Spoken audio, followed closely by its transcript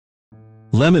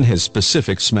Lemon has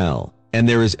specific smell, and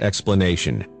there is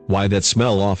explanation why that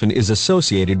smell often is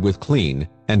associated with clean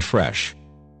and fresh.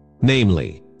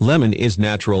 Namely, lemon is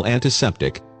natural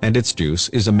antiseptic, and its juice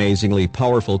is amazingly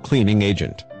powerful cleaning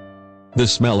agent. The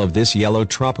smell of this yellow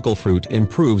tropical fruit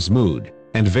improves mood,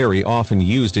 and very often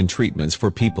used in treatments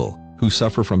for people who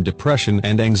suffer from depression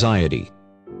and anxiety.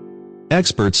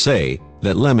 Experts say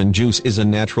that lemon juice is a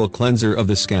natural cleanser of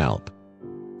the scalp.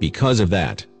 Because of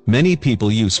that, many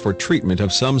people use for treatment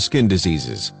of some skin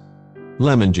diseases.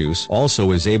 Lemon juice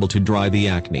also is able to dry the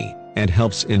acne, and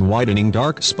helps in whitening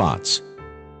dark spots.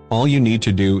 All you need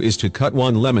to do is to cut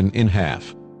one lemon in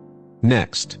half.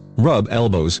 Next, rub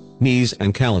elbows, knees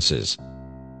and calluses.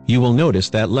 You will notice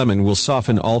that lemon will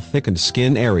soften all thickened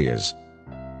skin areas.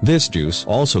 This juice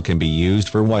also can be used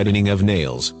for whitening of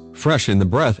nails, freshen the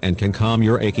breath and can calm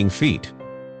your aching feet.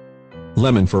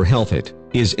 Lemon for health. It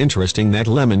is interesting that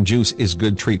lemon juice is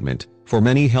good treatment for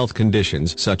many health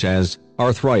conditions such as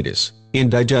arthritis,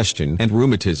 indigestion and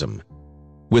rheumatism.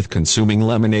 With consuming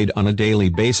lemonade on a daily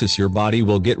basis, your body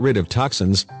will get rid of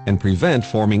toxins and prevent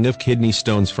forming of kidney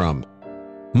stones from.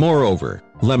 Moreover,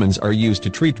 lemons are used to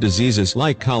treat diseases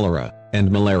like cholera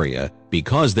and malaria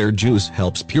because their juice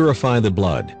helps purify the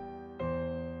blood.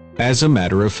 As a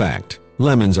matter of fact,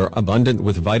 lemons are abundant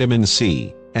with vitamin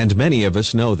C, and many of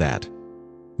us know that.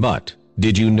 But,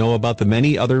 did you know about the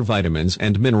many other vitamins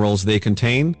and minerals they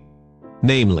contain?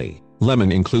 Namely,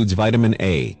 lemon includes vitamin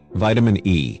A, vitamin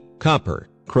E, copper,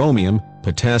 chromium,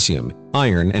 potassium,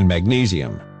 iron and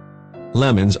magnesium.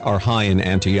 Lemons are high in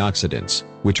antioxidants,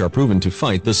 which are proven to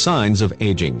fight the signs of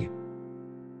aging.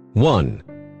 1.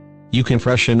 You can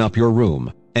freshen up your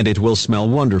room, and it will smell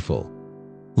wonderful.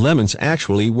 Lemons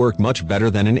actually work much better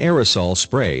than an aerosol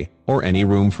spray, or any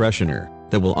room freshener,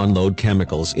 that will unload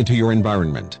chemicals into your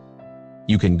environment.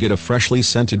 You can get a freshly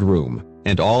scented room,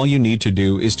 and all you need to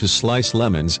do is to slice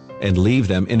lemons, and leave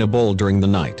them in a bowl during the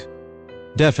night.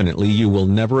 Definitely you will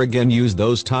never again use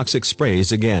those toxic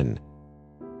sprays again.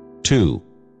 2.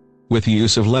 With the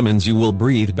use of lemons you will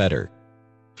breathe better.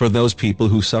 For those people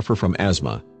who suffer from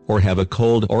asthma, or have a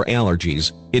cold or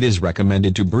allergies, it is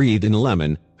recommended to breathe in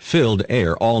lemon-filled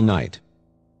air all night.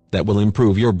 That will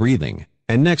improve your breathing,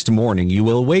 and next morning you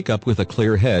will wake up with a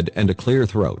clear head and a clear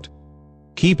throat.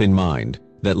 Keep in mind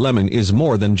that lemon is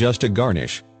more than just a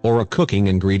garnish or a cooking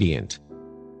ingredient.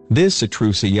 This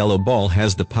citrusi yellow ball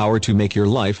has the power to make your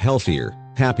life healthier,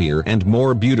 happier and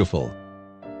more beautiful.